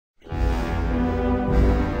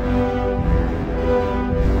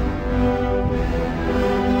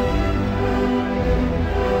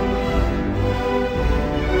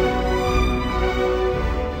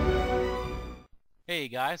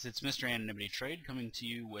guys, it's Mr. Anonymity Trade coming to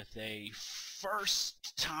you with a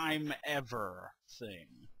first time ever thing.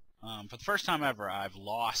 For the first time ever, I've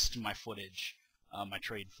lost my footage, my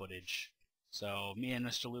trade footage. So me and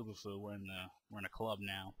Mr. Lubafu, we're in a club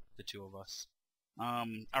now, the two of us.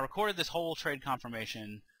 I recorded this whole trade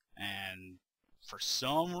confirmation, and for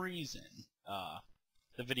some reason,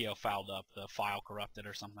 the video fouled up, the file corrupted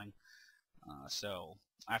or something. So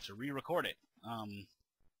I have to re-record it.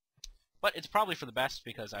 But it's probably for the best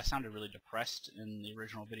because I sounded really depressed in the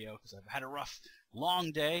original video because I've had a rough,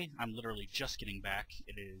 long day. I'm literally just getting back.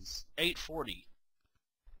 It is 8:40.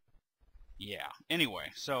 Yeah.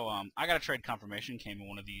 Anyway, so I got a trade confirmation. Came in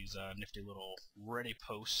one of these nifty little ready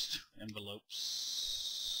post envelopes.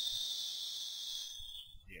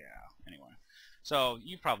 Yeah. Anyway, so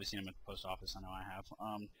you've probably seen them at the post office. I know I have.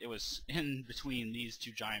 It was in between these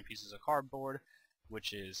two giant pieces of cardboard,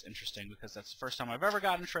 which is interesting because that's the first time I've ever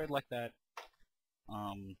gotten a trade like that.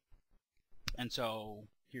 And so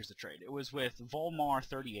here's the trade. It was with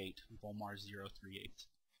Volmar38, Volmar038,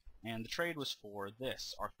 and the trade was for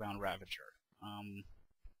this Arcbound Ravager.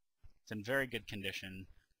 It's in very good condition.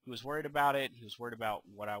 He was worried about it. He was worried about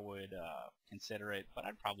what I would consider it, but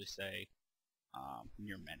I'd probably say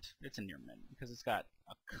near mint. It's a near mint because it's got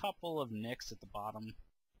a couple of nicks at the bottom,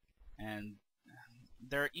 and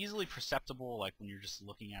they're easily perceptible, like when you're just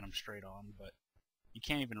looking at them straight on, but you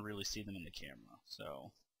can't even really see them in the camera.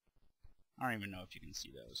 So I don't even know if you can see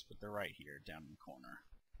those, but they're right here down in the corner.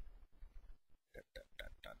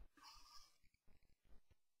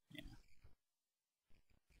 Yeah.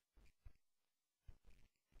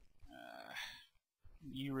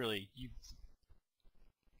 You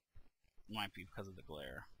might be because of the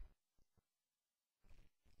glare.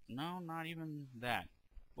 No, not even that.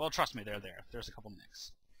 Well, trust me, they're there. There's a couple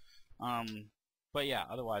nicks. But yeah,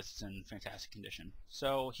 otherwise it's in fantastic condition.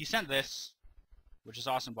 So he sent this, which is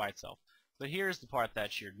awesome by itself. But here's the part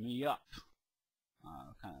that cheered me up.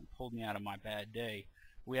 Kind of pulled me out of my bad day.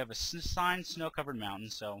 We have a signed snow-covered mountain,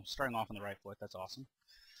 so starting off on the right foot, that's awesome.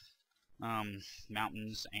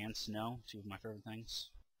 Mountains and snow, two of my favorite things.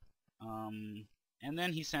 And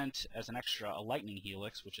then he sent, as an extra, a lightning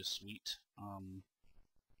helix, which is sweet.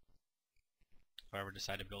 If I ever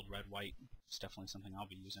decide to build red-white, it's definitely something I'll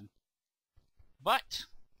be using. But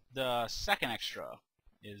the second extra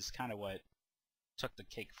is kind of what took the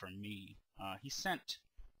cake from me. He sent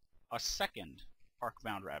a second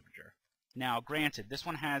Arcbound Ravager. Now, granted, this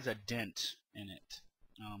one has a dent in it.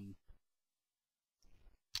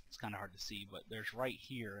 It's kind of hard to see, but there's right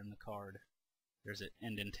here in the card, there's an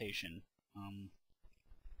indentation.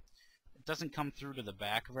 It doesn't come through to the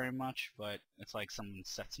back very much, but it's like someone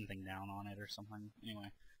set something down on it or something.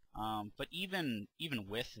 Anyway, but even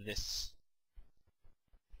with this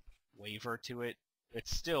waiver to it,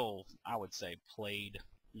 it's still, I would say, played,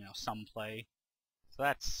 some play. So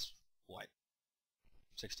that's what,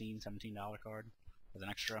 $16, $17 card as an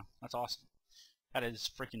extra. That's awesome. That is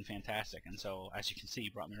freaking fantastic. And so, as you can see,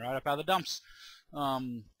 brought me right up out of the dumps.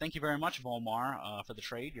 Thank you very much, Volmar, for the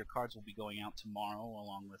trade. Your cards will be going out tomorrow,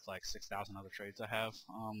 along with like 6,000 other trades I have.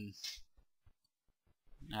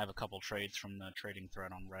 I have a couple trades from the trading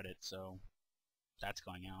thread on Reddit, so that's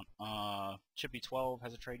going out. Chippy12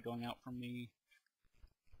 has a trade going out from me.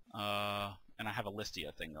 And I have a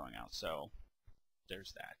Listia thing going out, so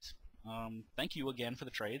there's that. Thank you again for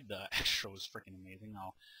the trade. The extra was freaking amazing.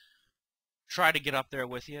 I'll try to get up there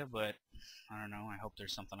with you, but I don't know. I hope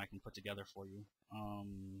there's something I can put together for you.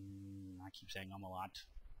 I keep saying a lot.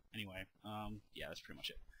 Anyway, yeah, that's pretty much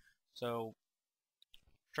it. So,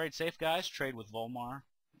 trade safe, guys. Trade with Volmar.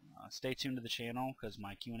 Stay tuned to the channel because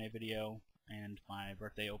my Q&A video and my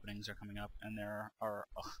birthday openings are coming up, and there are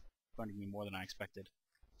going to be more than I expected.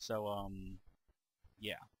 So,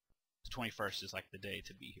 yeah, the 21st is like the day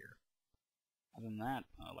to be here. Other than that,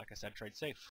 like I said, trade safe.